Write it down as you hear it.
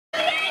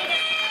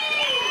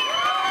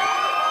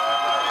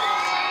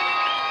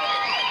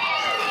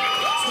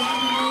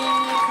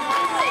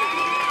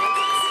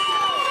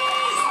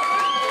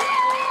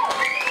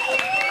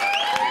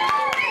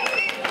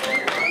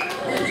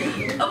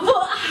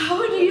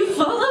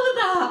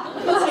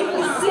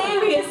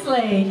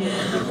day.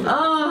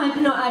 Oh,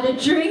 I've not had a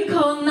drink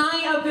all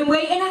night, I've been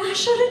waiting, and I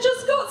should have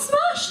just got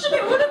smashed and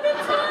it would have been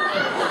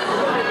fine.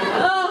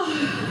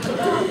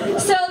 Oh.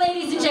 So,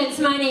 ladies and gents,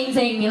 my name's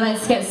Amy.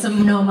 Let's get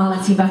some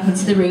normality back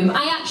into the room.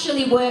 I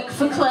actually work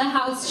for Clare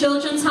House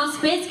Children's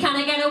Hospice. Can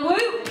I get a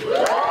whoop?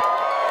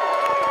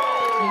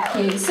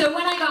 Thank you. So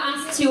when I got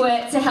asked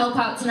to help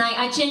out tonight,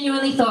 I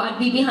genuinely thought I'd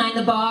be behind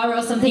the bar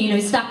or something, you know,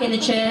 stuck in the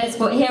chairs,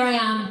 but here I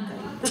am,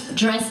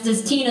 dressed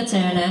as Tina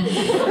Turner,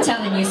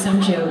 telling you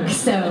some jokes.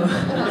 So,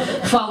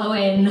 follow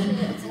in,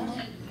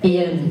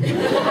 Ian.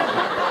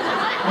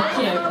 Thank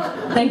you.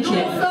 Thank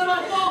you.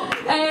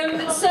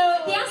 So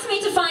they asked me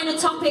to find a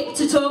topic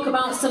to talk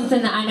about,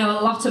 something that I know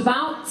a lot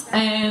about.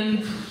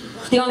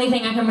 The only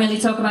thing I can really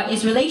talk about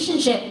is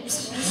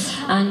relationships.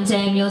 And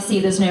you'll see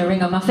there's no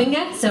ring on my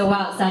finger, so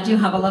whilst I do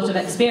have a lot of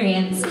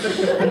experience,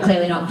 I'm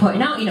clearly not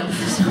putting out enough.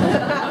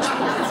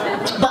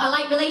 But I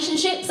like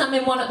relationships. I'm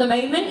in one at the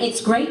moment.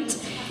 It's great.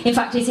 In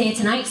fact, it's here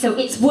tonight, so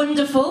it's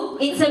wonderful.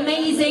 It's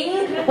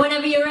amazing.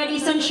 Whenever you're ready,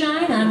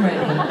 sunshine, I'm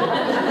ready.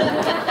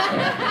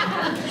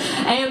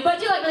 But I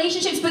do like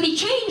relationships, but they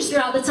change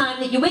throughout the time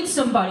that you're with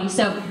somebody.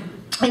 So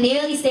in the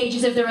early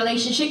stages of the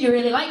relationship, you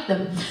really like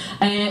them.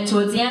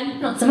 Towards the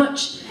end, not so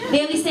much.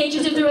 The early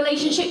stages of the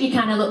relationship, you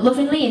kind of look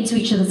lovingly into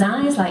each other's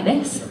eyes, like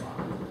this.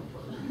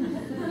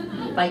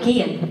 Like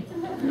Ian.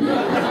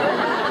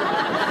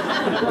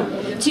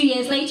 2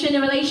 years later in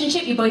the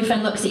relationship, your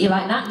boyfriend looks at you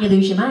like that, and you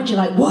lose your mind. You're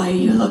like, why are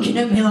you looking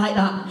at me like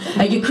that?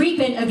 Are you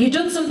creeping? Have you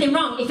done something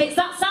wrong? If it's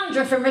that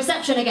Sandra from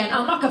reception again,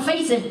 I'll knock her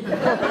face in.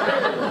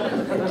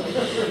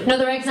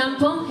 Another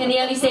example, in the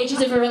early stages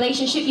of a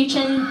relationship, you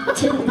tend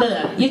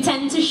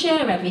to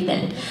share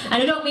everything.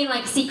 And I don't mean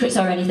like secrets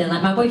or anything,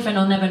 like my boyfriend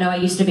will never know I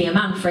used to be a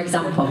man, for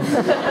example.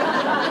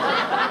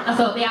 I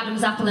thought the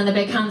Adam's apple and the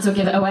big hands would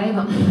give it away,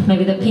 but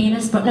maybe the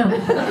penis, but no.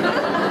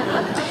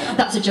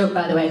 That's a joke,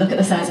 by the way. Look at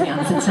the size of my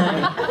hands, it's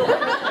tiny.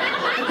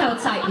 Look how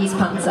tight these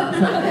pants are.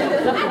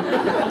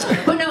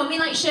 But no, I mean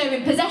like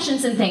sharing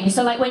possessions and things.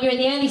 So like when you're in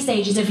the early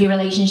stages of your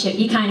relationship,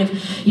 you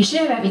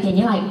share everything.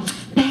 You're like,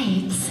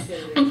 babes,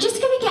 I'm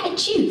just going to get a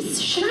juice.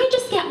 Should I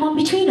just get one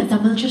between us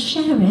and we'll just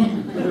share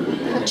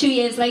it? 2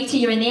 years later,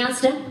 you're in the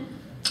Asda,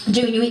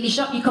 doing your weekly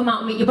shop. You come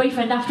out and meet your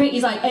boyfriend after it.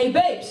 He's like, hey,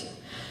 babes,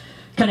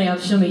 can I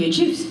have some of your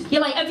juice?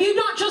 You're like, have you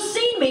not just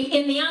seen me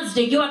in the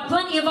Asda? You had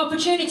plenty of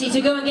opportunity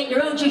to go and get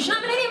your own juice. You're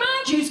not having any of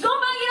my juice, go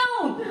and buy your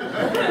own.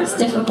 It's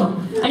difficult.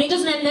 And it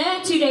doesn't end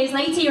there. 2 days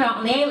later, you're out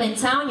on the ale in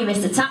town, you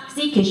missed a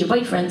taxi because your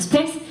boyfriend's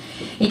pissed.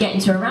 You get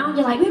into a round,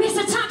 you're like, we missed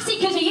a taxi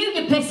because of you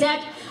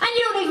pisshead, and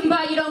you don't even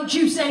buy your own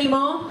juice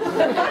anymore.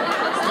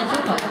 It's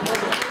difficult.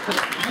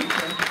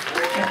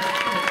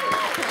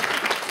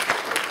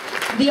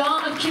 The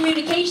art of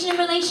communication in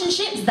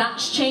relationships,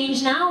 that's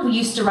changed now. We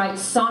used to write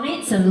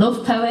sonnets and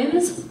love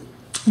poems.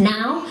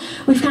 Now,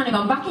 we've kind of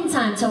gone back in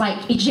time to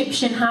like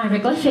Egyptian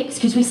hieroglyphics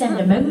because we send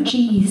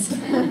emojis.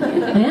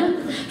 Yeah?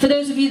 For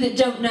those of you that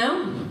don't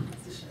know,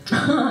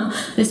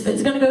 this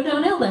bit's going to go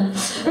downhill then.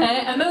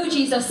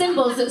 Emojis are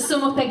symbols that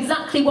sum up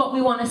exactly what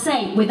we want to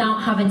say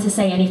without having to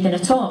say anything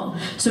at all.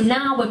 So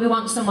now when we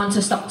want someone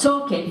to stop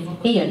talking,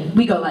 Ian,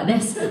 we go like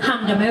this,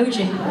 hand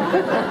emoji.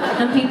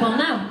 And people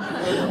know.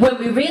 When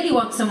we really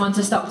want someone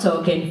to stop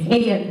talking,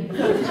 Ian,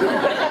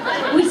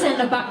 we send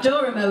a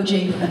backdoor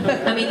emoji.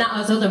 I mean, that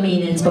has other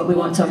meanings, but we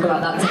won't talk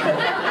about that today.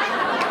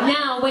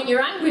 Now, when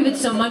you're angry with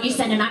someone, you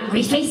send an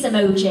angry face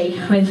emoji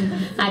with,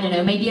 I don't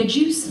know, maybe a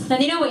juice.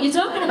 Then you know what you're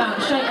talking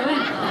about straight away.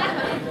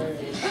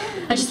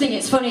 I just think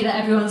it's funny that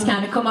everyone's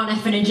kind of come on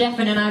effing and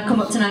jeffing and I've come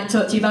up tonight to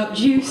talk to you about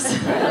juice.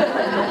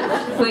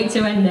 Way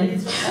to end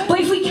it. But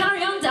if we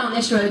carry on down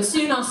this road,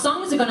 soon our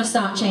songs are going to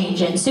start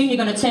changing. Soon you're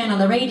going to turn on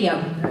the radio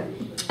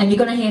and you're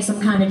going to hear some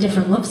kind of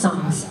different love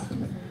songs.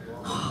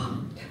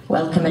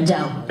 Welcome,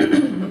 Adele.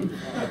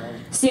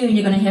 Soon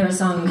you're going to hear a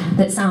song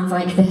that sounds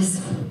like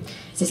this.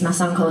 This is my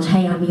song called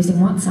Hey, I'm Using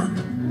WhatsApp.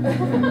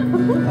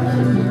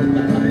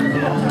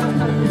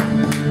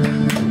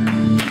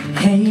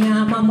 Hey,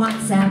 I'm on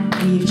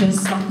WhatsApp. We've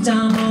just swapped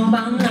our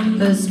mobile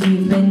numbers.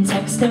 We've been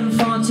texting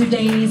for 2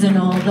 days, and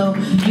although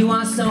you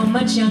are so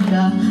much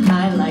younger,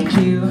 I like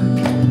you.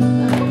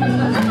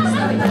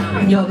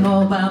 Your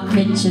mobile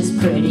picture's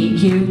pretty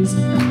cute.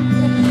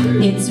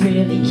 It's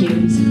really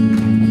cute.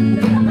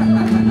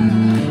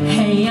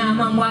 Hey, I'm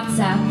on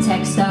WhatsApp,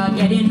 texts are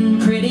getting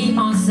pretty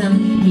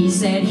awesome. He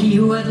said he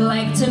would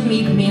like to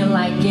meet me,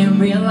 like in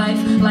real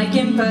life, like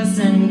in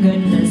person,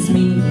 goodness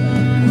me.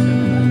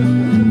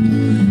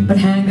 But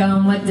hang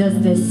on, what does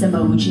this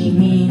emoji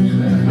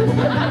mean?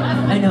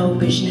 An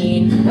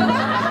aubergine.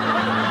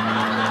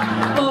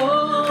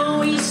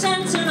 Oh, he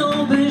sent an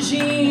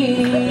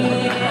aubergine.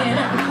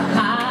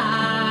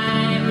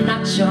 I'm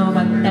not sure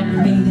what that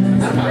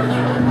means.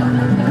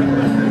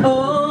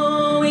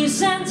 Oh, he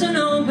sent an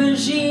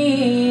aubergine,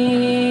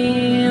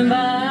 but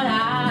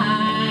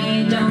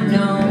I don't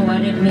know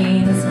what it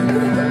means.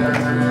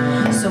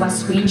 So I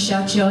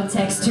screenshot your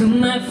text to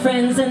my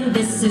friends, and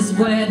this is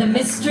where the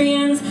mystery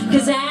ends,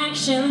 'cause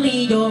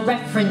actually you're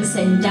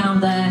referencing down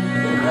there.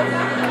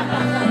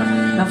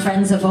 My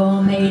friends have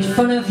all made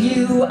fun of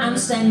you. I'm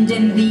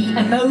sending the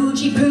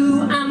emoji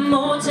poo. I'm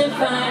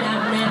mortified,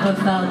 I've never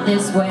felt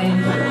this way.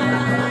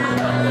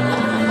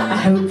 I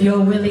hope your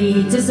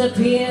willy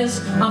disappears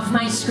off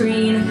my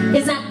screen.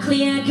 Is that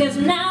clear? Cause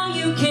now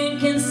you can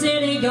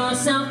consider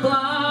yourself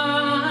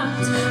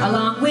blocked,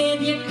 along with